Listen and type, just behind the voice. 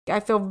I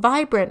feel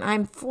vibrant.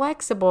 I'm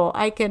flexible.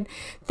 I can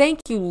thank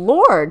you,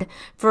 Lord,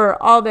 for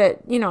all that,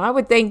 I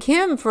would thank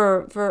him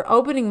for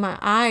opening my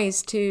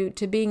eyes to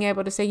being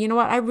able to say, you know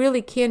what, I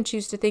really can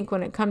choose to think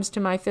when it comes to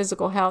my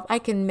physical health. I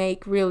can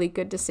make really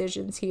good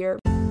decisions here.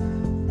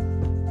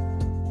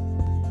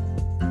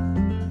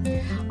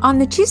 On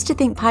the Choose to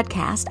Think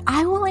podcast,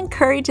 I will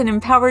encourage and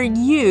empower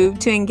you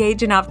to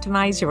engage and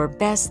optimize your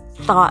best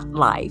thought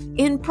life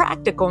in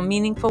practical,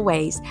 meaningful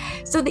ways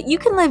so that you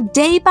can live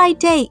day by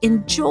day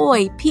in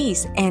joy,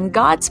 peace, and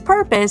God's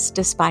purpose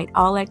despite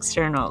all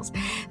externals.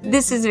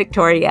 This is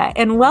Victoria,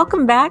 and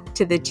welcome back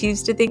to the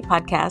Choose to Think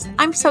podcast.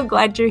 I'm so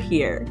glad you're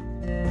here.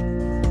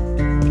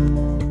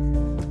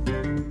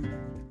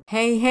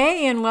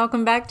 Hey, and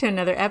welcome back to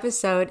another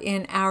episode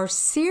in our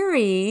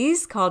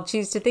series called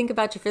Choose to Think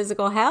About Your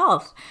Physical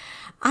Health.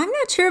 I'm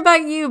not sure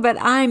about you, but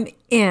I'm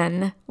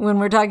in when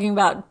we're talking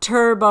about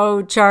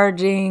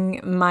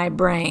turbocharging my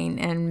brain.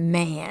 And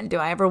man, do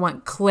I ever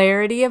want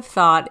clarity of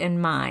thought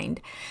and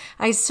mind.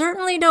 I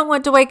certainly don't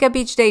want to wake up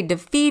each day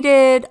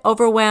defeated,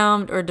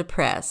 overwhelmed, or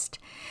depressed.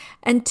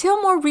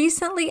 Until more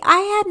recently, I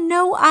had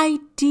no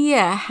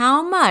idea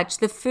how much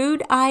the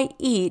food I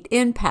eat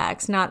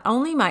impacts not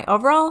only my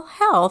overall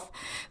health,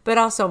 but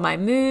also my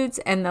moods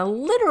and the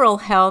literal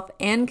health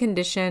and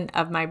condition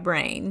of my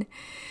brain.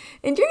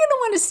 And you're going to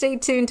want to stay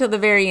tuned till the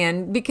very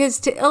end because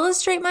to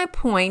illustrate my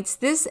points,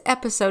 this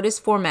episode is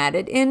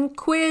formatted in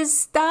quiz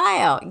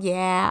style.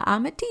 Yeah,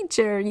 I'm a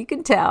teacher, you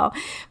can tell.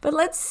 But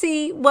let's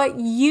see what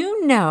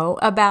you know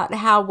about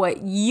how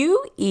what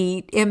you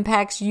eat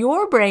impacts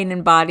your brain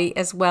and body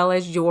as well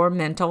as your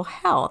mental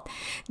health.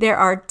 There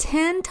are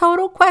 10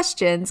 total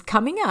questions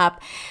coming up,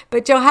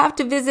 but you'll have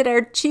to visit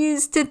our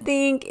Choose to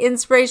Think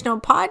Inspirational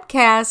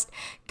Podcast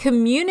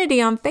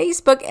community on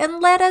Facebook and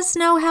let us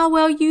know how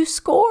well you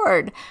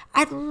scored.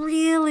 I'd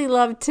really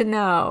love to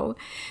know.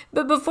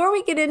 But before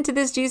we get into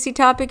this juicy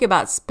topic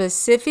about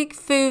specific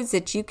foods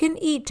that you can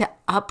eat to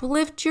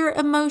uplift your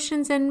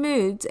emotions and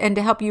moods and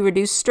to help you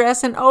reduce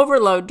stress and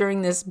overload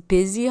during this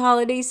busy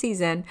holiday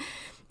season,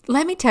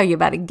 let me tell you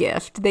about a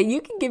gift that you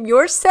can give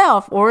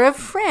yourself or a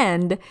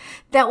friend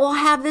that will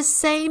have the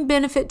same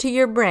benefit to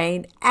your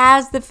brain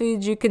as the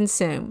foods you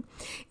consume.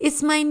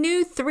 It's my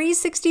new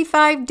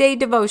 365-day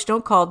devotional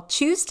called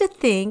Choose to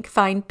Think,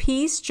 Find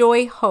Peace,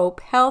 Joy,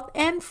 Hope, Health,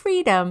 and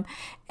Freedom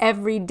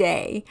every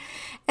day.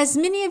 As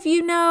many of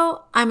you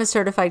know, I'm a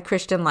certified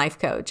Christian life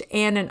coach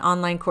and an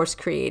online course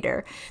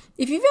creator.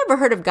 If you've ever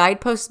heard of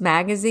Guidepost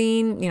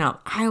Magazine,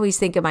 I always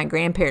think of my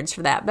grandparents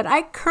for that, but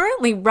I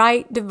currently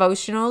write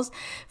devotionals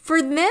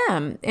for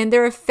them, and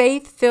they're a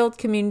faith-filled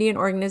community and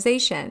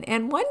organization.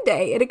 And one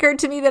day it occurred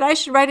to me that I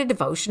should write a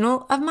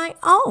devotional of my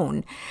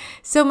own.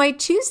 So my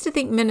Choose to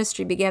Think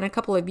ministry began a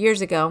couple of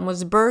years ago and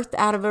was birthed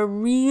out of a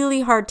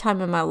really hard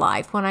time in my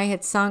life when I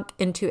had sunk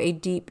into a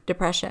deep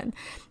depression.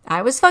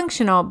 I was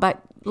functional,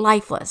 but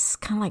lifeless,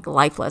 kind of like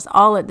lifeless,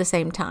 all at the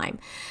same time.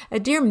 A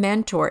dear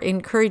mentor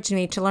encouraged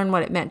me to learn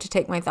what it meant to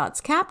take my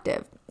thoughts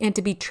captive and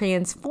to be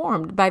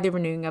transformed by the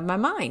renewing of my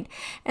mind.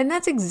 And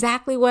that's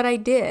exactly what I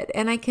did,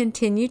 and I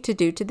continue to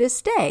do to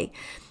this day.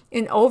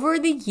 And over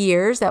the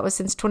years, that was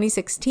since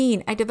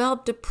 2016, I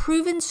developed a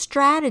proven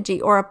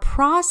strategy or a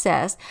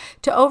process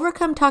to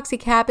overcome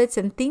toxic habits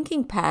and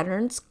thinking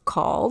patterns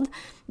called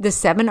the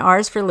 7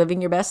 R's for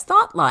living your best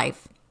thought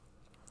life.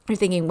 You're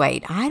thinking,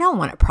 wait, I don't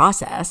want a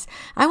process.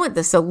 I want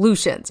the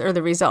solutions or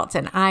the results,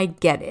 and I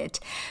get it.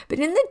 But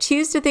in the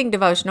Choose to Think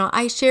devotional,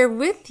 I share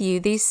with you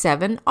these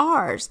 7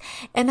 R's,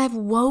 and I've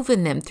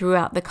woven them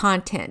throughout the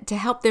content to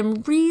help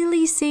them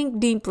really sink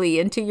deeply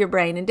into your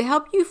brain and to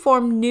help you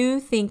form new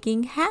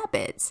thinking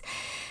habits.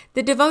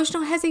 The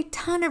devotional has a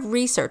ton of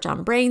research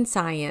on brain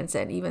science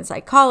and even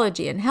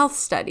psychology and health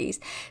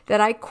studies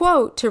that I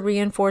quote to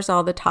reinforce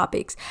all the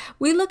topics.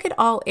 We look at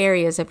all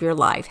areas of your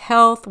life,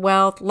 health,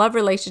 wealth, love,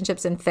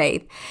 relationships, and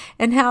faith,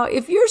 and how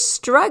if you're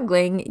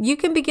struggling, you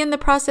can begin the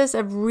process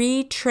of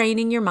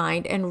retraining your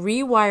mind and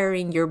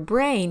rewiring your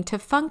brain to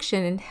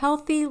function in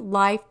healthy,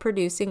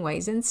 life-producing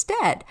ways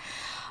instead.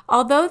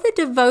 Although the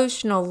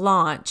devotional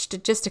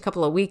launched just a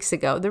couple of weeks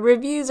ago, the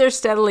reviews are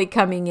steadily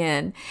coming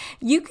in.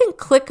 You can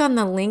click on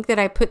the link that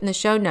I put in the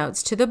show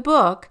notes to the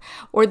book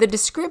or the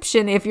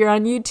description if you're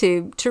on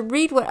YouTube to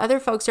read what other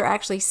folks are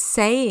actually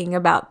saying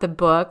about the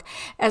book,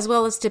 as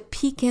well as to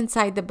peek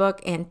inside the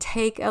book and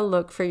take a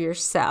look for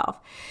yourself.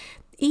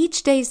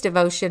 Each day's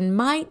devotion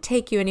might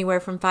take you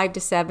anywhere from 5 to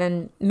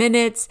 7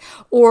 minutes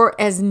or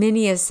as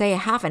many as, say, a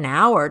half an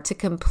hour to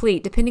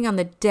complete, depending on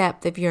the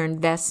depth of your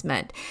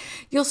investment.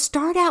 You'll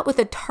start out with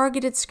a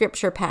targeted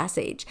scripture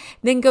passage,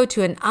 then go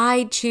to an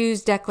I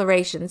choose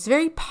declaration. It's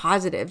very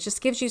positive,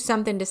 just gives you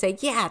something to say,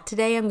 yeah,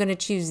 today I'm going to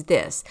choose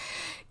this.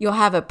 You'll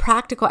have a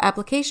practical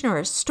application or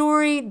a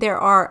story. There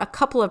are a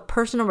couple of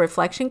personal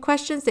reflection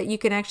questions that you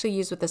can actually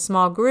use with a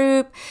small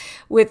group,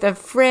 with a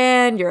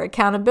friend, your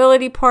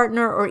accountability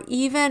partner, or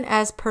even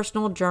as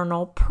personal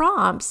journal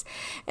prompts.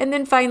 And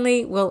then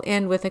finally, we'll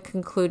end with a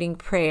concluding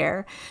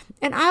prayer.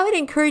 And I would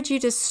encourage you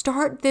to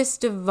start this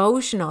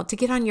devotional to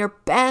get on your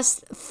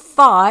best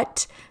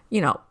thought,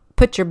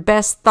 put your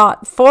best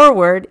thought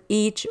forward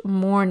each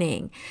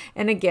morning.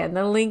 And again,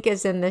 the link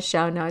is in the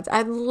show notes.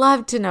 I'd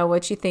love to know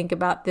what you think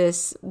about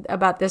this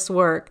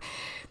work.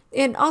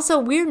 And also,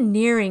 we're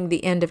nearing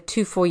the end of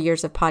 2 full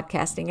years of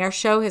podcasting. Our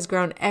show has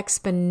grown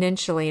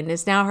exponentially and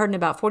is now heard in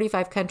about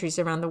 45 countries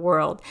around the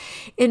world.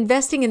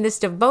 Investing in this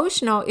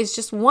devotional is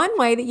just one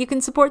way that you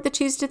can support the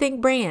Choose to Think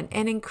brand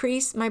and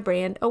increase my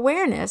brand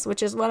awareness,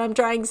 which is what I'm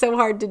trying so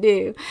hard to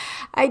do.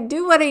 I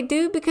do what I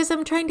do because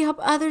I'm trying to help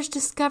others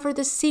discover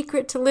the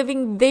secret to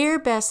living their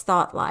best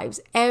thought lives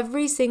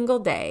every single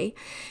day.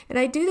 And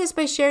I do this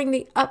by sharing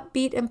the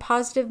upbeat and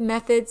positive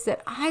methods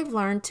that I've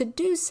learned to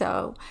do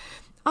so.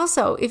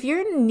 Also, if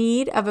you're in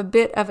need of a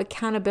bit of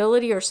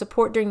accountability or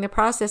support during the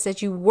process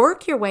as you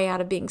work your way out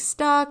of being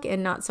stuck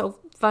and not so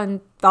fun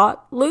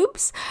thought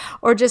loops,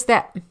 or just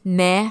that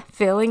meh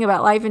feeling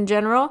about life in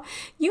general,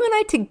 you and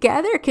I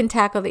together can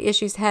tackle the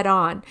issues head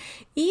on.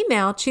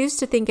 Email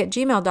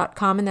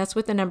choosetothink@gmail.com, and that's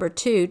with the number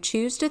 2,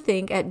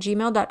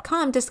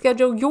 choosetothink@gmail.com, to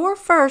schedule your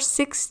first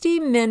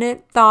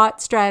 60-minute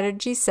thought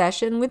strategy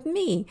session with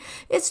me.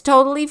 It's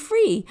totally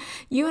free.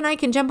 You and I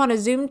can jump on a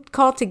Zoom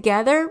call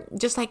together,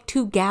 just like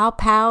 2 gal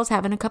pals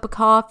having a cup of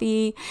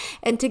coffee,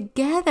 and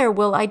together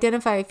we'll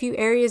identify a few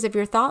areas of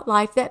your thought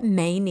life that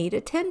may need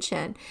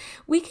attention.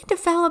 We can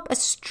develop a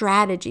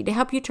strategy to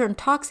help you turn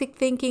toxic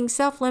thinking,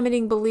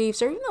 self-limiting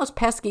beliefs, or even those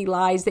pesky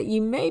lies that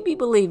you may be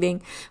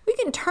believing. We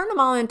can turn them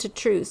all into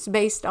truths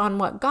based on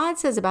what God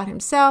says about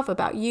himself,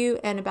 about you,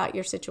 and about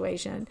your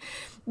situation.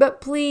 But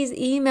please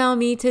email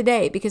me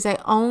today because I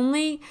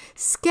only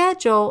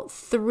schedule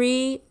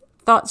 3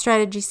 thought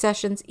strategy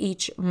sessions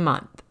each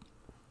month.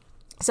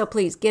 So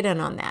please get in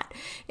on that.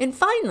 And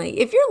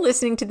finally, if you're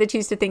listening to the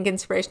Choose to Think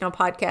Inspirational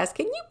podcast,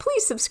 can you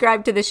please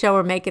subscribe to the show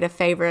or make it a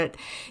favorite?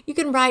 You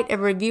can write a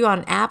review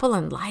on Apple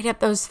and light up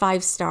those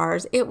 5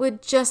 stars. It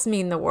would just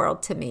mean the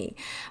world to me.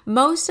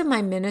 Most of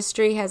my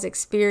ministry has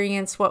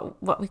experienced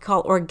what we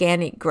call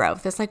organic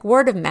growth. It's like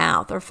word of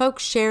mouth or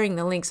folks sharing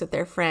the links with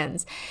their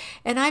friends.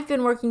 And I've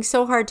been working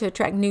so hard to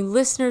attract new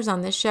listeners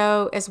on the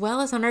show as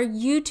well as on our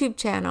YouTube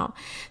channel.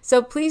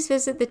 So please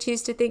visit the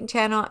Choose to Think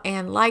channel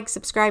and like,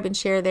 subscribe, and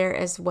share there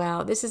as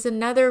well. This is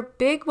another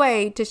big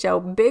way to show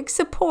big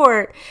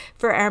support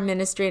for our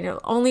ministry, and it'll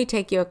only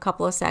take you a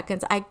couple of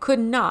seconds. I could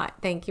not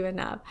thank you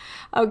enough.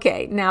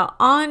 Okay, now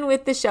on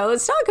with the show.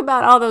 Let's talk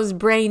about all those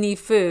brainy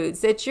foods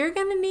that you're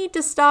going to need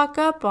to stock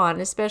up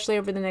on, especially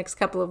over the next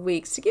couple of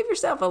weeks, to give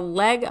yourself a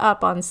leg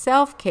up on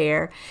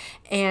self-care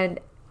and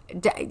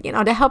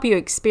to help you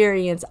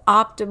experience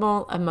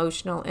optimal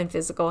emotional and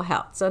physical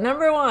health. So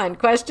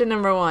question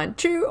number 1,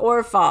 true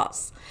or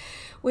false?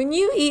 When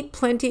you eat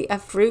plenty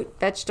of fruit,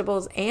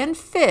 vegetables, and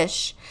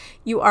fish,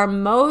 you are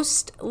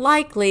most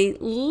likely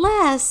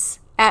less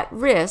at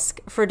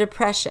risk for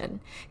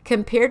depression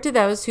compared to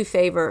those who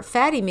favor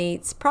fatty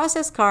meats,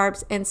 processed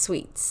carbs, and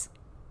sweets.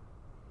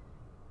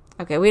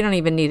 Okay, we don't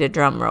even need a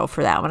drum roll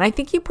for that one. I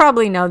think you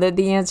probably know that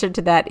the answer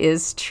to that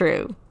is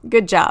true.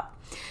 Good job.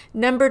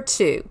 Number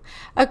 2,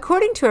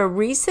 according to a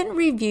recent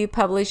review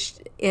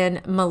published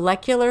in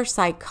Molecular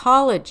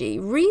Psychology,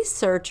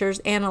 researchers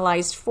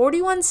analyzed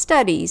 41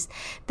 studies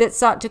that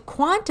sought to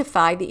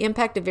quantify the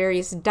impact of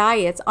various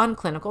diets on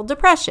clinical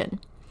depression.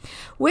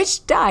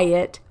 Which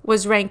diet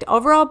was ranked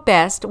overall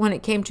best when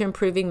it came to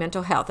improving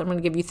mental health? I'm going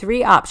to give you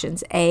 3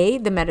 options. A,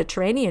 the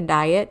Mediterranean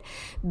diet,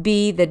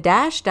 B, the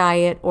DASH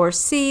diet, or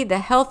C, the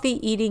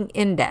Healthy Eating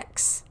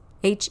Index.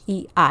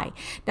 HEI.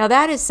 Now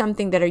that is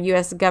something that our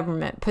U.S.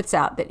 government puts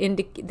out that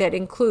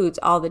includes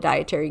all the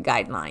dietary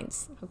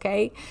guidelines.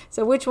 Okay,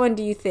 so which one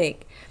do you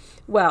think?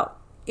 Well,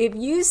 if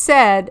you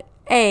said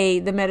A,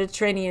 the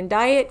Mediterranean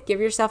diet, give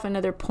yourself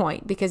another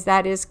point because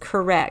that is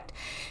correct.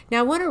 Now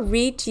I want to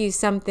read to you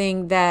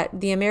something that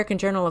the American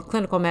Journal of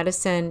Clinical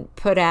Medicine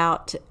put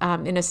out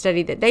in a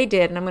study that they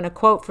did, and I'm going to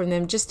quote from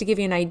them just to give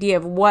you an idea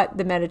of what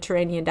the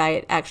Mediterranean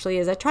diet actually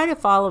is. I try to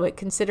follow it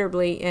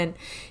considerably in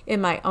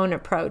my own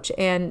approach,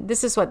 and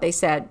this is what they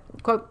said.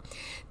 Quote,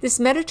 "This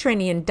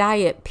Mediterranean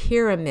diet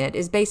pyramid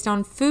is based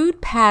on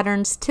food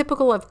patterns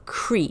typical of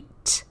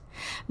Crete,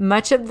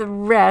 much of the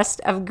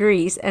rest of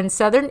Greece, and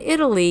southern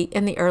Italy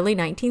in the early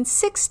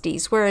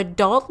 1960s, where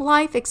adult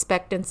life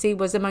expectancy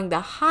was among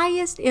the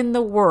highest in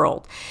the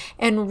world,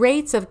 and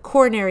rates of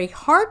coronary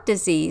heart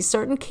disease,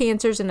 certain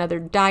cancers, and other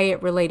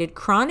diet-related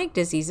chronic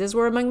diseases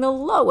were among the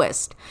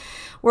lowest.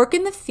 Work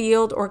in the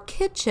field or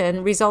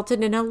kitchen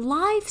resulted in a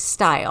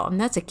lifestyle," and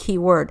that's a key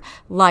word,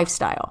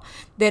 lifestyle,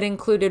 "that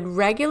included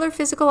regular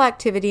physical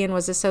activity and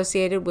was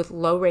associated with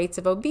low rates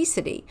of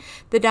obesity.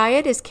 The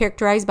diet is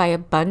characterized by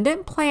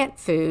abundant plant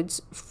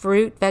foods,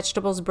 fruit,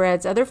 vegetables,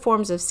 breads, other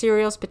forms of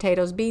cereals,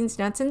 potatoes, beans,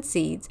 nuts, and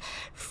seeds,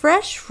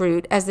 fresh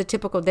fruit as the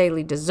typical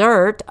daily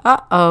dessert."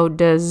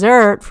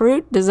 Dessert,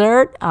 fruit,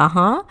 dessert,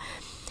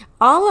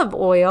 olive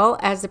oil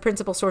as the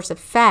principal source of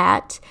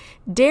fat,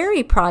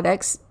 dairy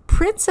products,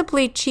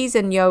 principally cheese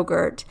and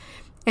yogurt,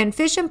 And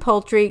fish and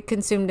poultry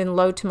consumed in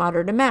low to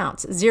moderate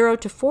amounts. 0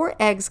 to 4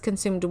 eggs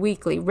consumed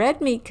weekly. Red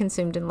meat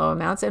consumed in low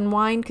amounts, and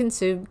wine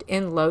consumed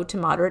in low to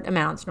moderate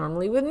amounts,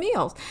 normally with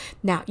meals.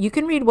 Now, you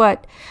can read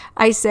what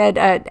I said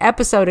an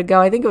episode ago,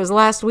 I think it was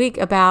last week,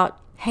 about,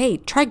 hey,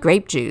 try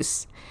grape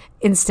juice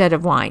instead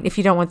of wine if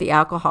you don't want the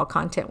alcohol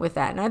content with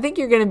that. And I think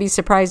you're going to be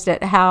surprised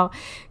at how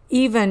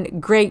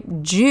even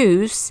grape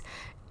juice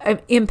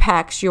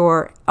impacts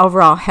your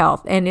overall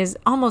health and is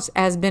almost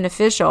as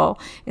beneficial,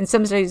 and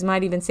some studies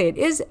might even say it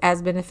is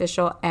as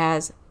beneficial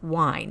as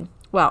wine.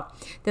 Well,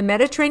 the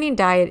Mediterranean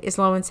diet is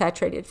low in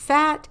saturated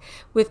fat,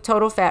 with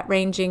total fat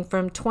ranging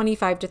from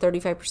 25 to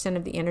 35%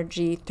 of the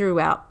energy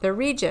throughout the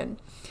region.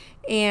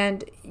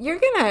 And you're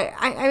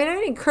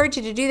I'd encourage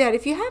you to do that.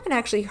 If you haven't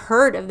actually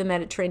heard of the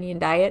Mediterranean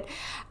diet,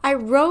 I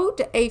wrote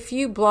a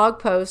few blog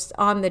posts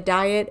on the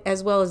diet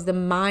as well as the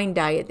MIND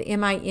diet, the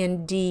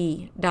MIND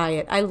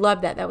diet. I love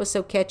that. That was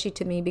so catchy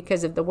to me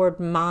because of the word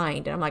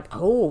mind. And I'm like,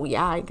 oh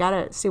yeah, I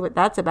gotta see what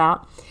that's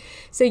about.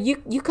 So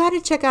you got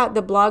to check out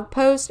the blog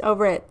post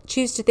over at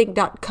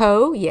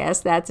choosetothink.co. Yes,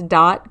 that's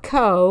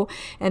 .co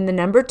and the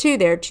number 2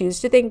 there,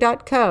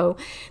 choosetothink.co.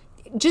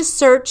 Just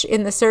search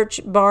in the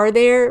search bar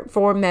there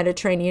for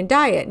Mediterranean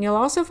diet. And you'll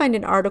also find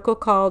an article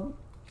called,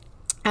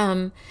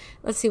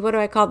 let's see, what do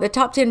I call it? The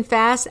top 10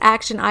 fast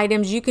action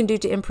items you can do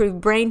to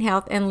improve brain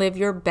health and live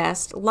your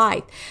best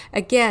life.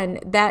 Again,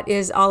 that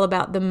is all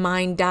about the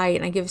MIND diet.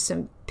 And I give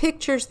some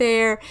pictures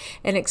there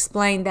and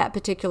explain that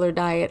particular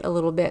diet a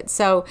little bit.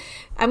 So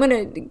I'm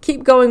going to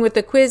keep going with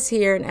the quiz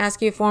here and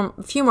ask you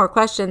a few more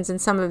questions, and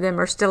some of them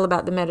are still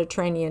about the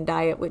Mediterranean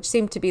diet, which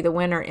seemed to be the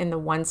winner in the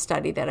one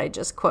study that I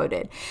just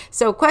quoted.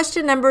 So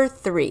question number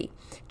 3,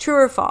 true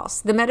or false?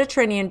 The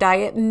Mediterranean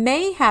diet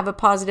may have a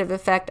positive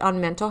effect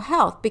on mental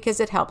health because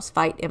it helps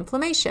fight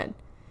inflammation.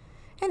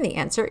 And the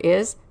answer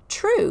is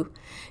true.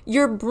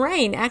 Your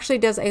brain actually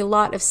does a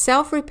lot of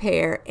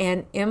self-repair,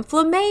 and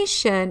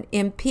inflammation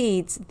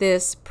impedes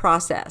this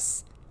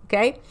process.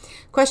 Okay?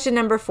 Question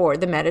number 4,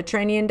 the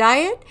Mediterranean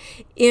diet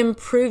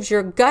improves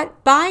your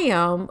gut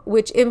biome,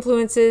 which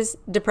influences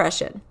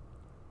depression.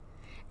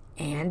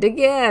 And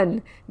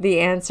again, the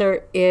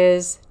answer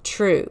is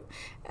true.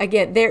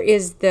 Again, there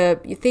is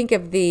you think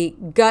of the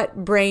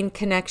gut-brain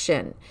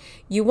connection.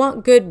 You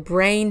want good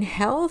brain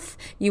health.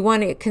 You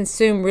want to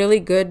consume really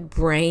good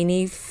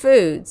brainy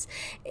foods.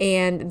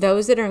 And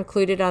those that are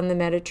included on the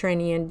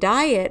Mediterranean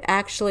diet,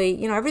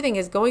 actually, everything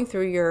is going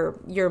through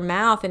your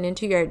mouth and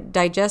into your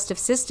digestive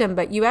system,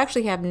 but you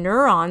actually have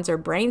neurons or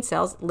brain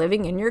cells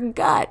living in your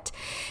gut.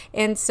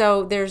 And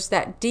so there's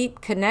that deep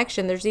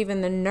connection. There's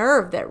even the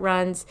nerve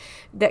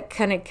that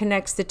kind of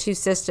connects the two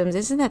systems.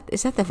 Is that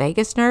the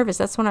vagus nerve?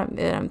 That's what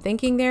I'm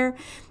thinking there?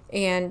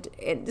 And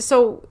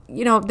so,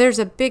 there's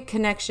a big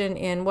connection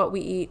in what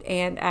we eat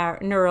and our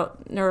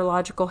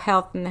neurological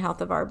health and the health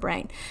of our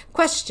brain.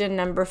 Question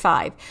number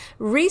 5.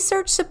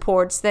 Research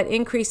supports that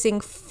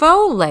increasing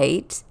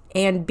folate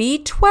and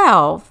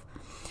B12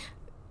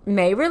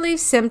 may relieve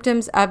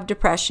symptoms of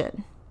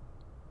depression.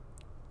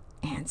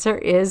 Answer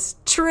is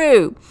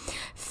true.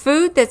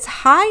 Food that's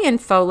high in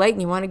folate,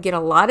 and you want to get a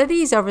lot of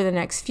these over the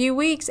next few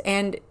weeks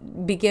and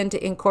begin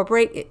to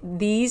incorporate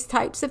these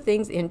types of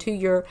things into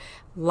your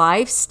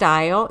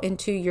lifestyle,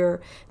 into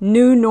your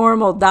new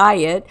normal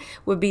diet,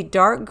 would be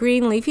dark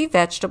green leafy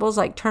vegetables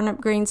like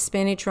turnip greens,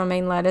 spinach,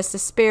 romaine lettuce,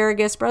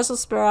 asparagus, Brussels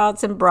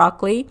sprouts, and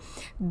broccoli,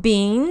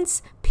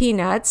 beans,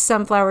 peanuts,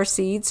 sunflower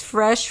seeds,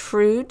 fresh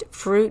fruit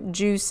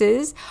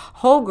juices,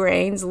 whole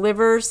grains,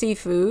 liver,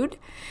 seafood.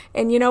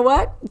 And you know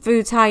what?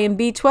 Foods high in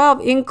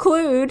B12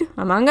 include,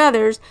 among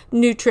others,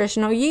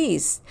 nutritional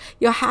yeast.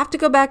 You'll have to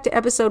go back to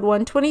episode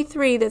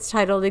 123 that's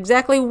titled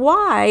Exactly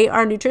Why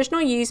Are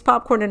Nutritional Yeast,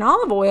 Popcorn, and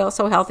Olive Oil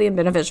So Healthy and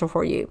Beneficial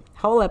for You?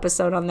 Whole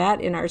episode on that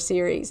in our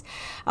series.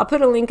 I'll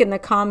put a link in the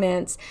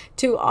comments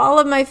to all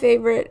of my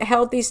favorite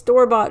healthy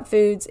store-bought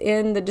foods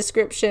in the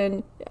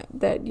description,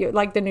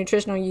 like the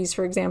nutritional yeast,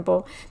 for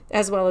example,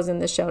 as well as in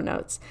the show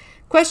notes.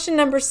 Question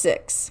number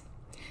 6.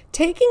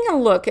 Taking a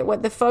look at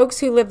what the folks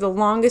who live the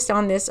longest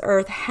on this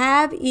earth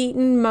have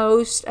eaten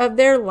most of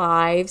their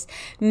lives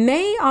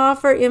may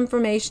offer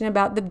information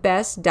about the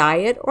best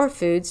diet or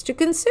foods to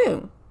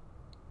consume.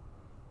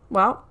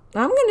 Well,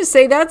 I'm going to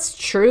say that's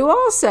true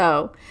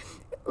also.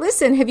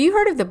 Listen, have you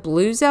heard of the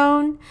blue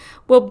zone?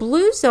 Well,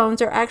 blue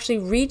zones are actually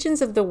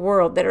regions of the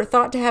world that are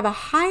thought to have a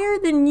higher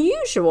than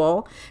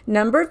usual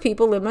number of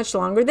people live much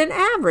longer than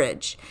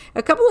average.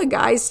 A couple of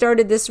guys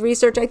started this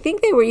research. I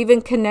think they were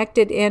even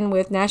connected in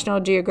with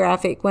National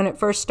Geographic when it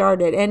first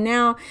started. And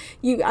now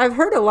I've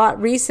heard a lot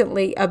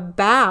recently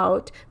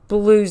about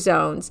blue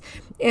zones.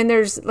 And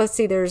there's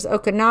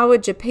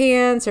Okinawa,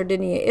 Japan,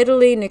 Sardinia,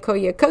 Italy,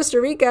 Nicoya,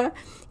 Costa Rica,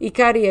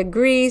 Icaria,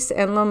 Greece,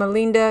 and Loma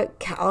Linda,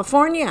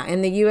 California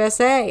in the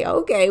USA.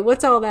 Okay,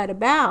 what's all that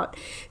about?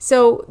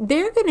 So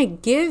they're going to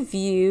give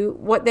you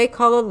what they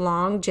call a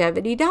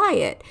longevity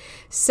diet.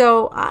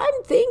 So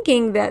I'm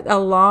thinking that a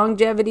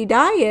longevity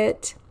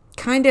diet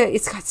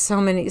it's got so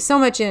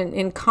much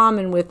in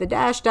common with the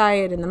DASH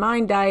diet and the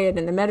MIND diet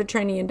and the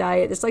Mediterranean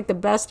diet. It's like the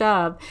best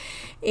of.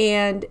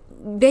 And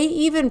they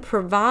even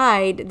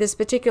provide this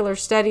particular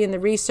study and the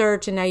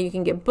research, and now you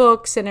can get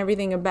books and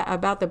everything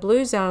about the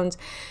blue zones,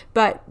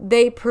 but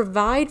they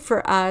provide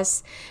for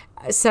us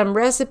some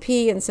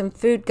recipe and some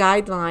food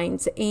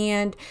guidelines.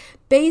 And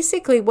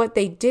basically what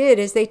they did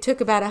is they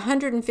took about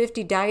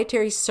 150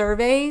 dietary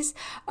surveys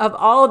of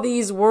all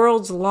these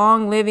world's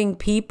long living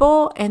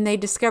people, and they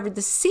discovered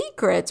the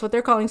secrets, what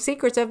they're calling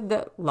secrets of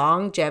the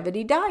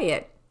longevity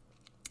diet.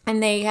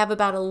 And they have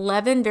about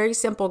 11 very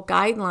simple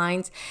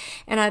guidelines,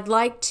 and I'd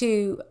like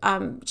to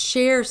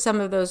share some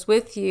of those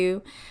with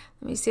you.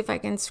 Let me see if I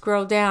can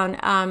scroll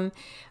down.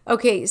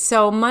 Okay,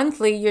 so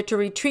monthly, you're to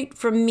retreat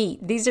from meat.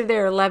 These are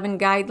their 11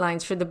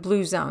 guidelines for the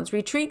blue zones.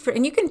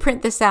 And you can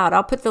print this out.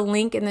 I'll put the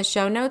link in the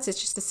show notes. It's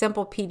just a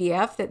simple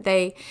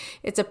PDF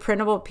it's a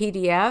printable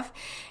PDF,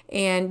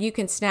 and you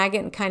can snag it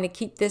and kind of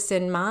keep this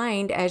in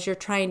mind as you're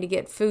trying to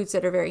get foods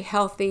that are very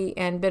healthy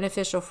and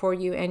beneficial for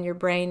you and your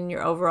brain and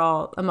your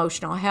overall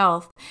emotional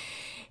health.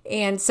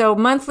 And so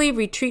monthly,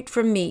 retreat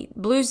from meat.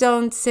 Blue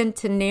zone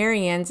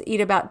centenarians eat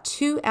about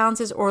 2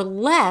 ounces or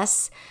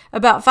less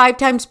about 5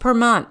 times per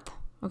month.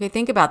 Okay,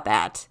 think about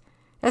that.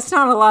 That's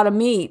not a lot of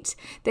meat.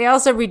 They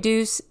also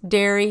reduce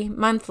dairy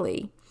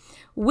monthly.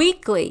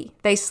 Weekly,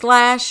 they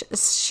slash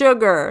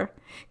sugar,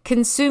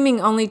 consuming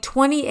only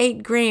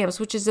 28 grams,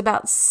 which is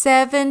about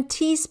 7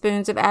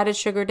 teaspoons of added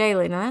sugar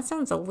daily. Now, that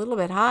sounds a little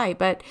bit high,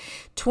 but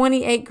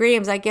 28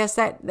 grams, I guess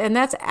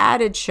that's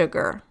added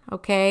sugar,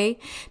 okay?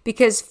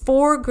 Because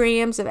 4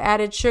 grams of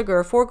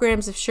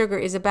sugar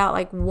is about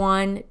like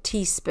 1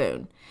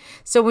 teaspoon.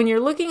 So when you're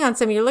looking at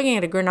a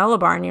granola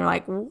bar and you're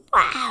like,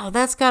 wow,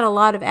 that's got a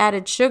lot of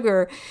added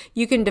sugar,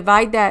 you can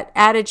divide that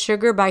added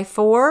sugar by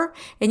 4,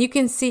 and you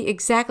can see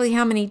exactly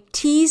how many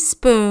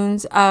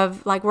teaspoons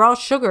of like raw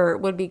sugar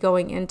would be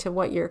going into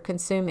what you're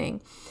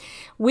consuming.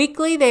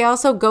 Weekly, they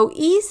also go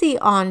easy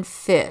on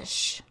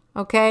fish.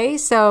 Okay,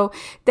 so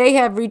they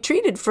have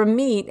retreated from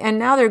meat, and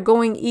now they're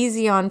going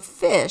easy on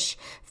fish.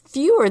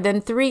 Fewer than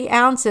 3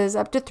 ounces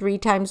up to 3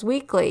 times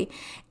weekly.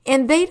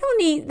 And they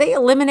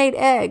eliminate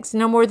eggs,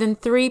 no more than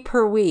 3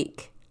 per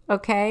week.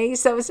 Okay,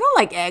 so it's not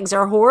like eggs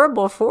are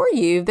horrible for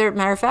you.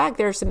 Matter of fact,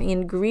 there are some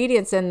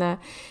ingredients in the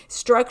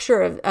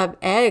structure of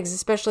eggs,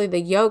 especially the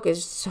yolk,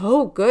 is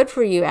so good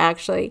for you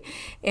actually,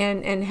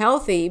 and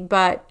healthy,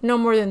 but no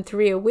more than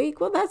 3 a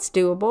week. Well, that's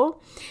doable.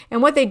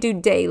 And what they do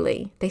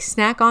daily, they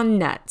snack on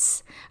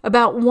nuts,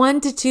 about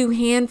 1 to 2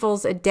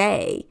 handfuls a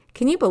day.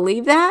 Can you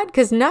believe that?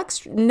 Because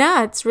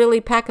nuts really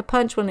pack a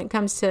punch when it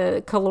comes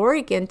to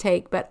caloric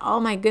intake, but oh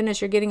my goodness,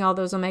 you're getting all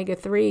those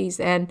omega-3s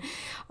and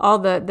all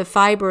the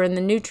fiber and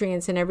the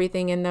nutrients and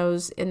everything in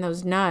those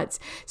nuts.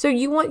 So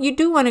you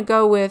do want to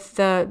go with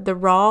the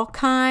raw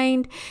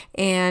kind,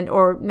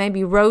 or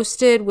maybe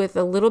roasted with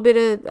a little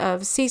bit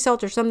of sea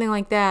salt or something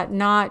like that,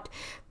 not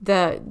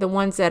the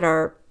ones that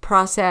are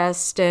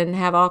processed and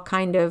have all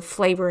kind of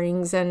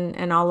flavorings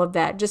and all of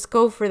that. Just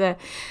go for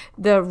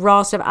the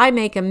raw stuff. I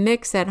make a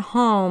mix at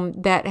home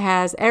that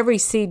has every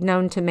seed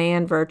known to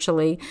man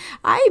virtually.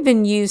 I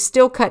even use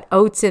steel cut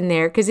oats in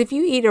there, because if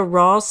you eat a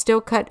raw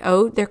steel cut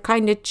oat, they're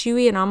kind of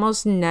chewy and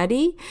almost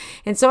nutty.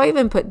 And so I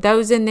even put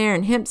those in there,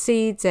 and hemp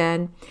seeds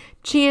and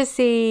chia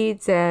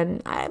seeds,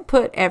 and I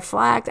put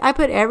flax. I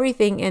put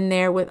everything in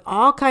there with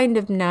all kind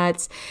of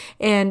nuts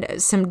and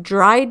some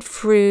dried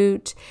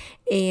fruit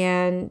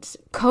and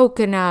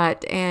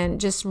coconut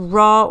and just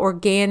raw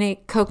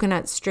organic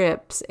coconut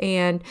strips.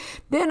 And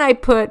then I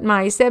put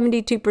my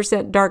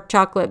 72% dark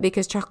chocolate,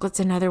 because chocolate's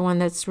another one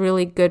that's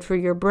really good for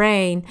your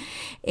brain.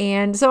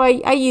 And so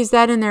I use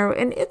that in there,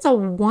 and it's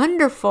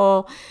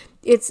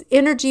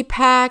energy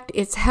packed,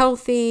 it's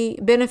healthy,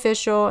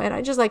 beneficial, and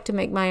I just like to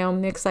make my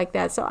own mix like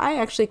that. So I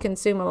actually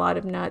consume a lot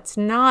of nuts,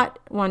 not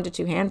 1 to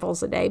 2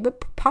 handfuls a day,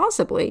 but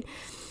possibly.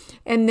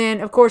 And then,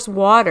 of course,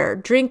 water.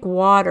 Drink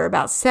water,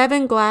 about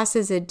 7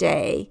 glasses a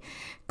day.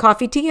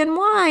 Coffee, tea, and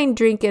wine,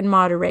 drink in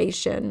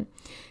moderation.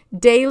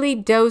 Daily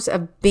dose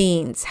of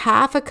beans,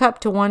 1/2 cup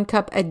to 1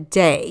 cup a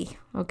day.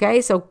 Okay,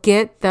 so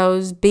get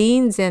those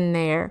beans in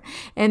there.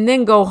 And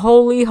then go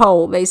wholly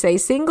whole. They say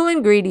single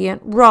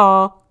ingredient,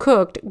 raw,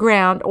 cooked,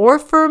 ground, or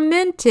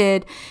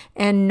fermented,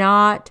 and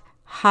not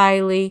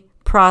highly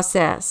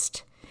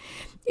processed.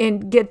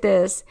 And get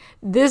this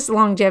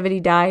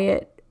longevity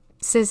diet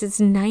says it's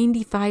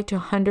 95 to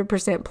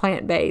 100%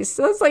 plant-based.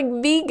 So it's like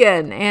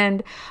vegan,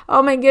 and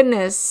oh my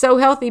goodness, so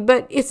healthy.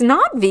 But it's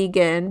not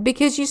vegan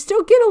because you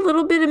still get a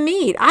little bit of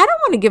meat. I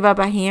don't want to give up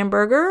a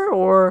hamburger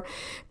or,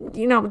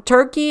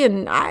 turkey,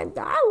 and I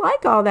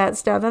like all that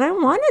stuff, and I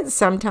want it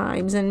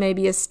sometimes, and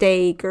maybe a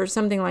steak or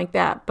something like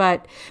that.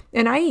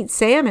 And I eat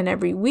salmon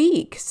every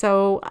week,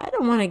 so I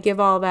don't want to give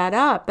all that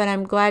up, but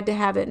I'm glad to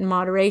have it in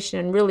moderation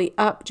and really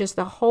up just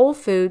the whole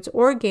foods,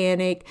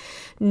 organic,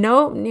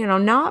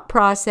 not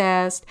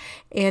processed,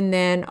 and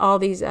then all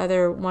these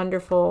other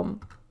wonderful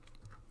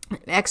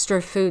extra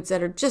foods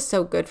that are just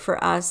so good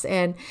for us.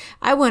 And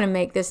I want to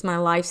make this my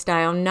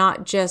lifestyle,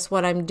 not just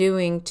what I'm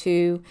doing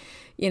to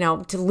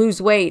to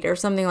lose weight or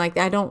something like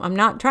that. I'm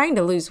not trying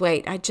to lose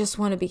weight. I just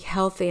want to be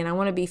healthy and I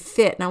want to be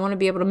fit and I want to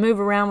be able to move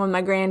around with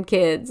my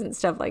grandkids and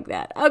stuff like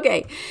that.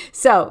 Okay,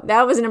 so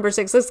that was number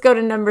 6. Let's go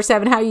to number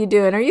 7. How you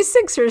doing? Are you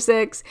 6 for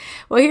 6?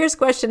 Well, here's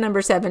question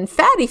number 7.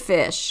 Fatty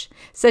fish,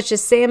 such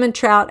as salmon,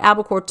 trout,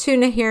 albacore,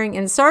 tuna, herring,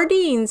 and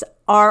sardines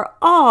are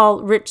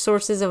all rich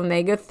sources of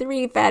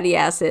omega-3 fatty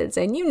acids.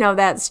 And you know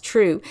that's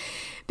true.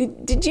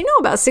 Did you know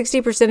about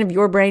 60% of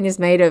your brain is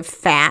made of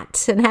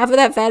fat, and half of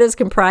that fat is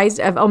comprised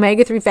of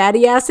omega-3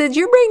 fatty acids?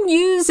 Your brain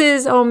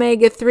uses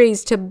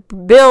omega-3s to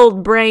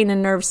build brain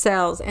and nerve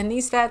cells, and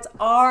these fats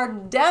are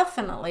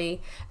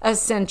definitely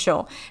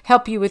essential,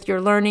 help you with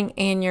your learning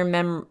and your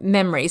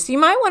memory. So you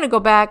might want to go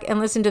back and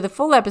listen to the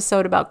full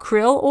episode about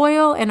krill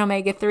oil and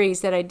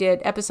omega-3s that I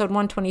did, episode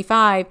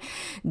 125.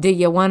 Do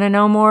you want to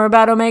know more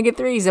about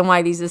omega-3s and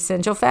why these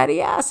essential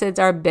fatty acids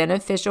are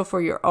beneficial for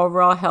your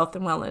overall health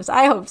and wellness?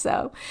 I hope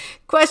so.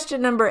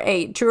 Question number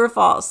 8, true or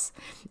false?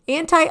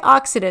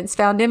 Antioxidants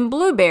found in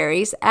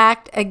blueberries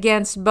act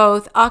against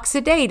both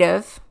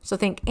oxidative, so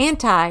think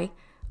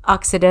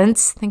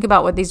antioxidants. Think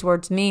about what these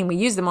words mean. We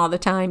use them all the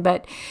time,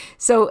 but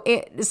so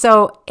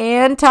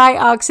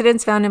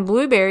antioxidants found in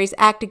blueberries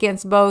act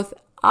against both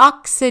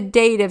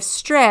oxidative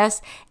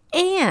stress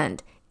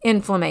and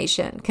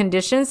inflammation,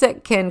 conditions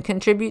that can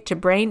contribute to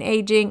brain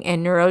aging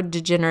and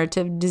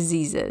neurodegenerative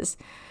diseases.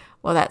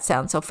 Well, that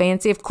sounds so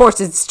fancy. Of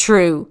course it's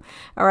true.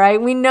 All right.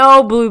 We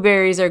know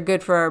blueberries are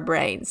good for our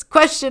brains.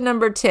 Question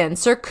number 10.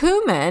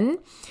 Curcumin,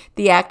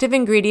 the active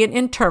ingredient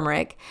in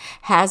turmeric,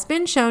 has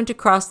been shown to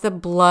cross the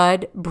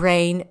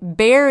blood-brain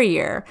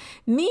barrier,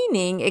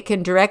 meaning it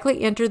can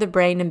directly enter the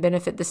brain and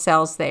benefit the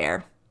cells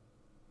there.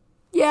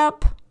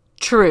 Yep.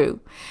 True.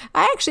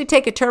 I actually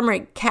take a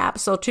turmeric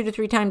capsule 2 to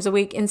 3 times a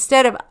week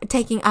instead of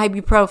taking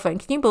ibuprofen.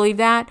 Can you believe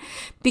that?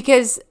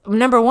 Because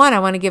number 1, I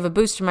want to give a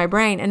boost to my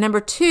brain. And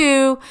number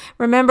 2,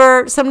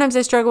 remember, sometimes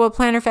I struggle with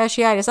plantar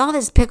fasciitis. All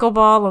this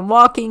pickleball and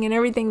walking and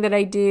everything that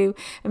I do,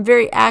 I'm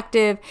very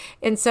active.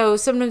 And so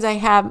sometimes I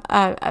have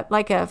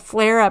like a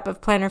flare-up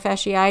of plantar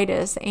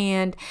fasciitis.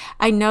 And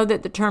I know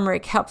that the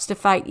turmeric helps to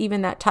fight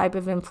even that type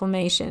of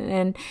inflammation.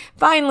 And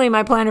finally,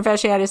 my plantar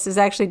fasciitis has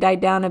actually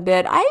died down a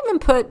bit. I even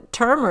put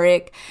turmeric,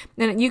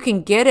 and you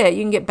can get it.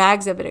 You can get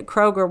bags of it at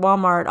Kroger,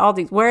 Walmart,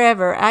 Aldi,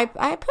 wherever. I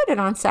put it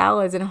on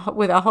salads and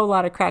with a whole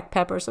lot of cracked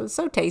pepper, so it's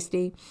so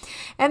tasty.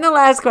 And the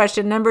last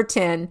question, number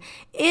 10.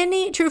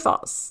 True,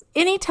 false?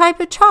 Any type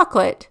of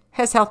chocolate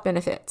has health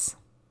benefits.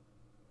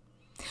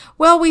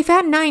 Well, we've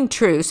had 9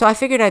 true, so I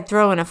figured I'd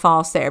throw in a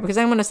false there because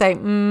I'm going to say,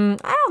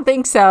 I don't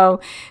think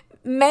so.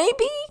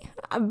 Maybe,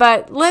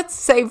 but let's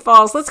say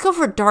false. Let's go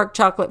for dark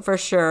chocolate for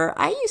sure.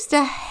 I used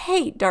to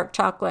hate dark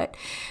chocolate,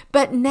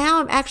 but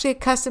now I'm actually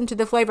accustomed to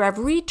the flavor. I've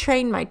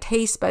retrained my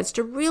taste buds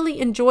to really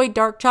enjoy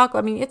dark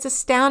chocolate. I mean, it's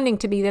astounding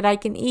to me that I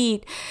can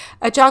eat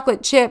a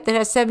chocolate chip that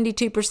has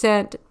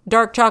 72%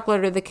 dark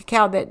chocolate, or the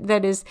cacao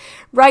that is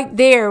right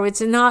there.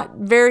 It's not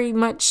very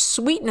much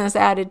sweetness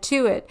added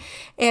to it.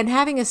 And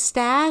having a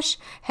stash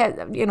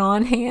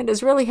on hand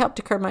has really helped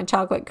to curb my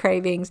chocolate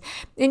cravings.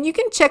 And you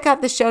can check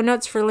out the show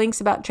notes for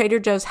links about Trader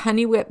Joe's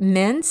Honey Whip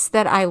Mints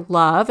that I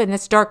love, and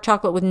it's dark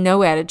chocolate with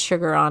no added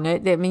sugar on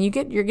it. I mean,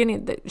 you're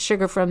getting the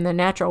sugar from the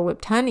natural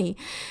whipped honey,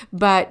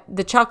 but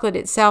the chocolate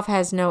itself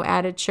has no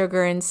added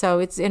sugar, and so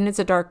it's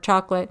a dark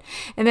chocolate.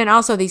 And then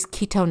also these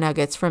keto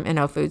nuggets from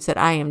Inno Foods that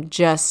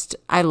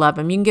I love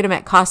them. You can get them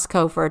at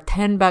Costco for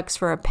 $10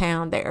 for a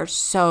pound. They are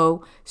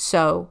so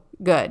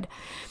good.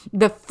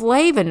 The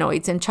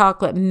flavonoids in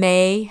chocolate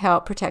may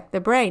help protect the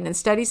brain, and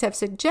studies have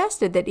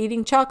suggested that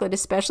eating chocolate,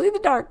 especially the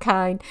dark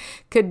kind,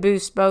 could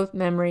boost both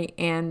memory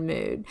and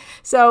mood.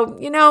 So,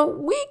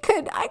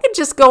 I could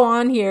just go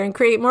on here and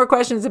create more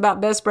questions about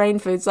best brain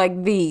foods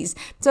like these.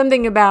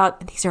 Something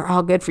about, these are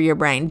all good for your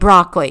brain.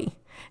 Broccoli,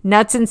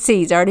 nuts and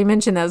seeds, I already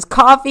mentioned those.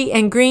 Coffee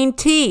and green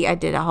tea. I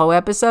did a whole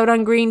episode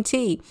on green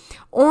tea.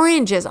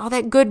 Oranges, all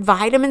that good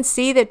vitamin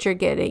C that you're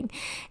getting.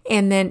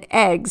 And then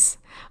eggs.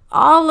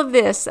 All of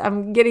this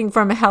I'm getting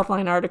from a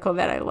Healthline article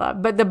that I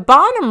love. But the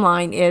bottom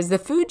line is the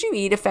food you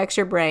eat affects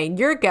your brain,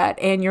 your gut,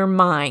 and your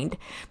mind.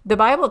 The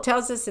Bible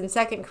tells us in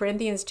 2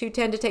 Corinthians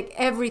 2:10 to take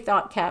every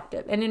thought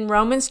captive, and in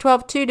Romans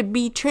 12:2 to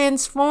be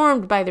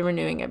transformed by the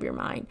renewing of your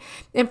mind.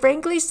 And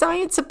frankly,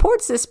 science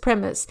supports this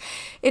premise.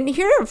 And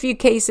here are a few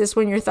cases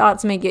when your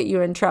thoughts may get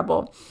you in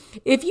trouble.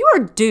 If you are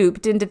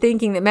duped into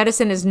thinking that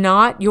medicine is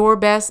not your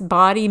best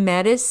body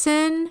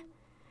medicine,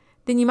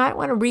 then you might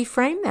want to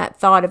reframe that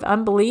thought of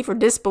unbelief or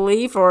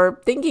disbelief,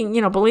 or thinking,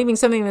 believing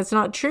something that's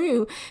not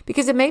true,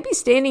 because it may be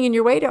standing in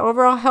your way to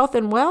overall health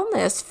and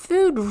wellness.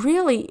 Food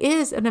really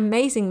is an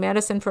amazing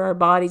medicine for our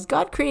bodies.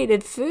 God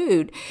created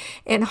food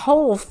and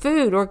whole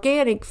food,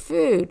 organic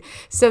food,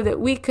 so that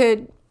we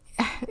could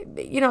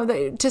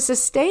to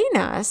sustain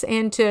us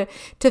and to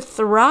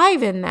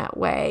thrive in that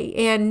way.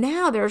 And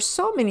now there are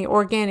so many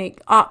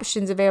organic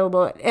options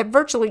available at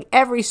virtually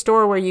every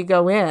store where you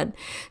go in.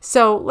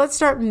 So let's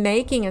start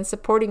making and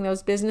supporting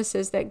those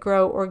businesses that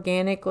grow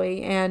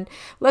organically. And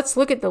let's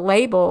look at the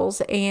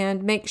labels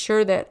and make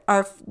sure that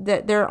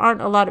there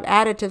aren't a lot of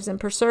additives and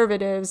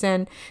preservatives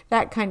and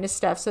that kind of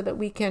stuff, so that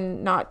we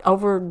can not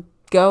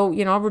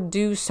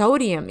overdo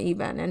sodium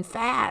even, and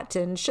fat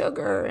and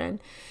sugar. And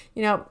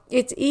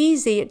it's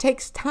easy. It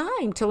takes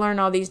time to learn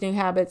all these new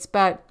habits,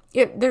 but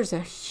there's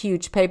a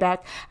huge payback.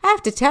 I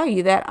have to tell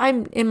you that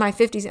I'm in my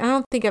 50s. And I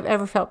don't think I've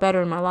ever felt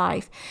better in my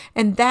life.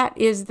 And that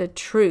is the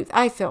truth.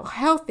 I feel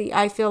healthy.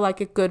 I feel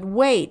like a good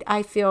weight.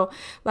 I feel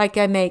like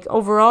I make,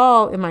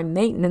 overall, in my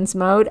maintenance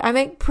mode, I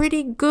make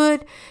pretty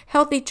good,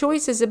 healthy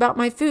choices about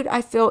my food.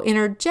 I feel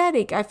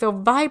energetic. I feel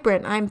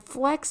vibrant. I'm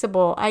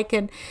flexible. I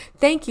can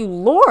thank you,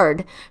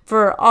 Lord,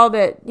 for all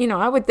that.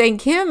 I would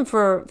thank Him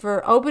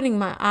for opening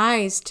my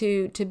eyes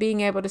to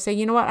being able to say,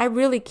 you know what, I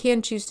really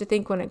can choose to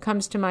think when it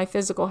comes to my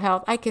physical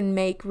health. I can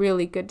make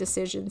really good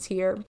decisions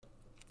here.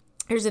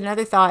 Here's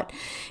another thought.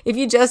 If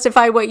you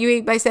justify what you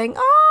eat by saying, a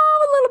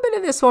little bit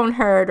of this won't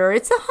hurt, or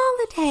it's the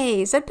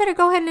holidays, I'd better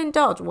go ahead and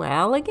indulge.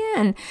 Well,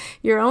 again,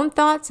 your own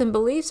thoughts and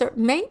beliefs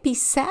may be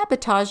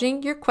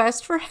sabotaging your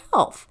quest for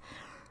health.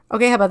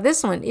 Okay, how about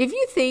this one? If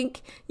you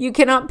think you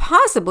cannot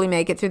possibly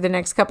make it through the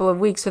next couple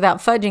of weeks without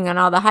fudging on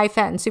all the high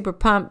fat and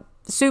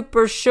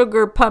super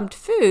sugar pumped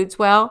foods,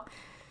 well,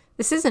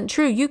 this isn't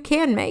true. You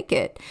can make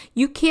it.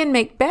 You can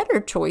make better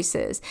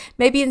choices.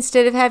 Maybe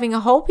instead of having a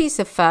whole piece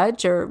of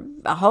fudge or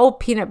a whole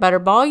peanut butter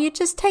ball, you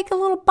just take a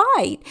little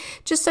bite,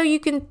 just so you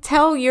can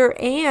tell your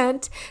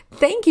aunt,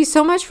 thank you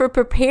so much for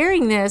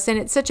preparing this. And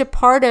it's such a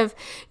part of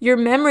your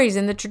memories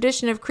and the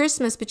tradition of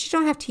Christmas, but you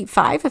don't have to eat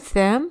 5 of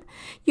them.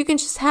 You can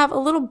just have a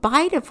little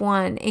bite of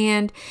one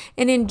and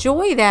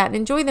enjoy that, and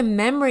enjoy the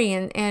memory,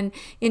 and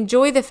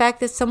enjoy the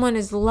fact that someone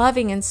is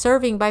loving and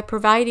serving by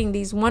providing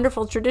these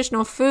wonderful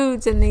traditional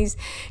foods and these,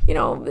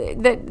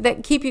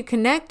 that keep you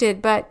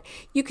connected. But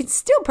you can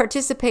still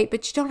participate,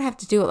 but you don't have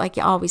to do it like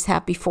you always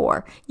have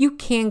before. You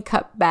can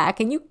cut back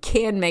and you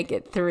can make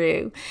it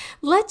through.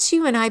 Let's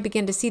you and I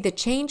begin to see the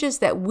changes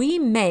that we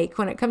make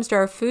when it comes to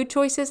our food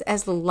choices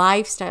as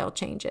lifestyle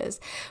changes,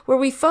 where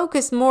we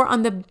focus more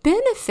on the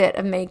benefit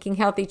of making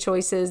healthy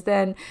choices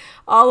than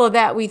all of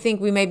that we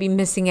think we may be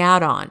missing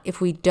out on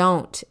if we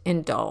don't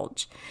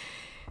indulge.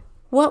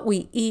 What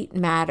we eat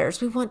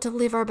matters. We want to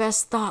live our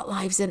best thought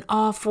lives in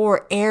all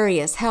 4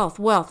 areas: health,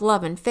 wealth,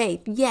 love, and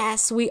faith.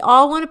 Yes, we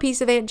all want a piece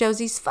of Aunt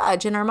Josie's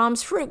fudge and our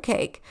mom's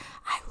fruitcake.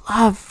 I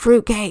love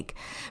fruitcake.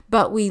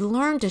 But we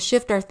learn to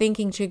shift our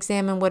thinking to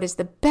examine what is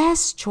the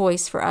best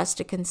choice for us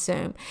to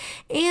consume.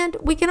 And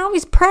we can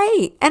always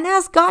pray and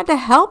ask God to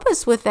help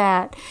us with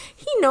that.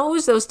 He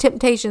knows those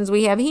temptations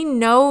we have. He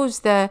knows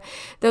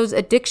those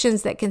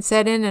addictions that can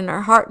set in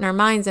our heart and our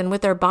minds and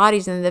with our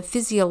bodies, and the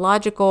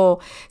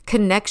physiological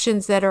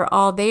connections that are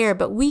all there.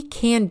 But we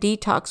can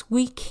detox.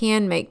 We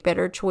can make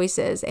better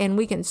choices. And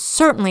we can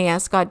certainly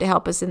ask God to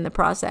help us in the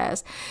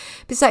process.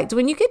 Besides,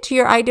 when you get to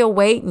your ideal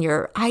weight and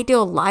your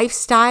ideal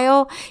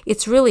lifestyle,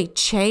 it's really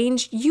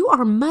changed, you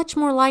are much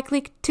more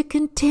likely to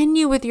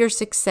continue with your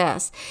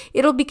success.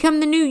 It'll become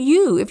the new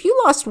you. If you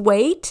lost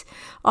weight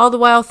all the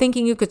while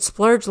thinking you could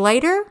splurge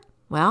later,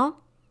 well,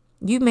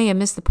 you may have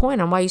missed the point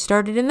on why you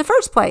started in the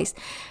first place.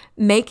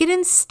 Make it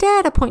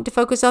instead a point to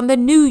focus on the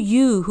new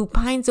you who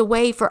pines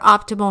away for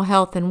optimal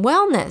health and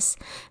wellness,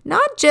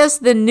 not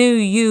just the new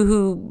you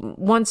who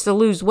wants to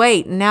lose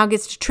weight and now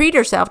gets to treat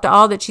herself to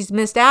all that she's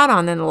missed out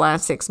on in the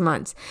last 6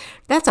 months.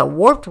 That's a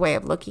warped way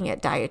of looking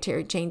at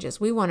dietary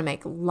changes. We want to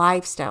make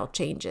lifestyle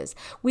changes.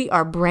 We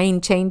are brain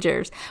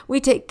changers.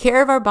 We take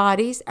care of our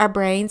bodies, our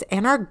brains,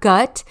 and our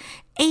gut,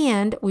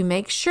 and we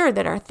make sure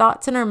that our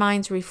thoughts and our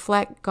minds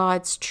reflect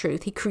God's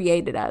truth. He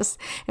created us,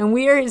 and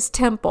we are His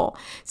temple.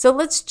 So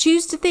let's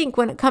choose to think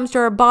when it comes to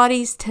our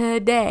bodies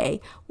today,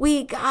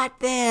 we got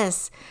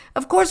this.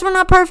 Of course, we're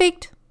not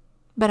perfect,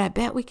 but I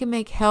bet we can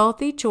make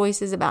healthy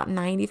choices about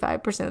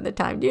 95% of the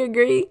time. Do you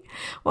agree?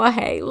 Well,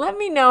 hey, let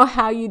me know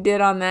how you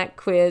did on that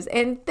quiz.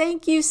 And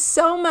thank you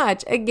so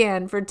much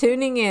again for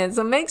tuning in.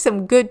 So make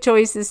some good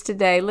choices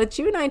today. Let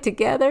you and I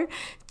together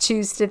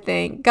choose to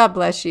think. God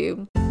bless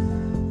you.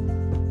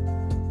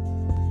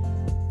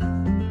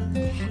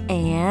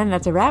 And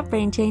that's a wrap,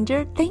 Brain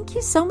Changer. Thank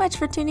you so much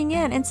for tuning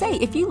in. And say,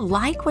 if you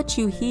like what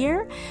you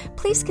hear,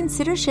 please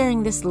consider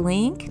sharing this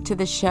link to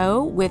the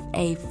show with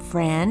a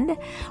friend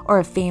or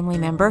a family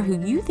member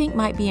who you think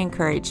might be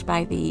encouraged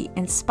by the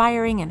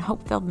inspiring and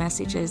hope-filled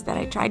messages that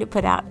I try to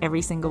put out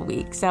every single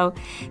week. So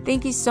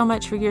thank you so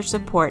much for your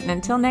support. And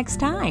until next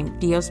time,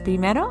 Dios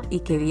primero y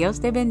que Dios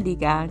te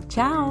bendiga.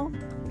 Ciao.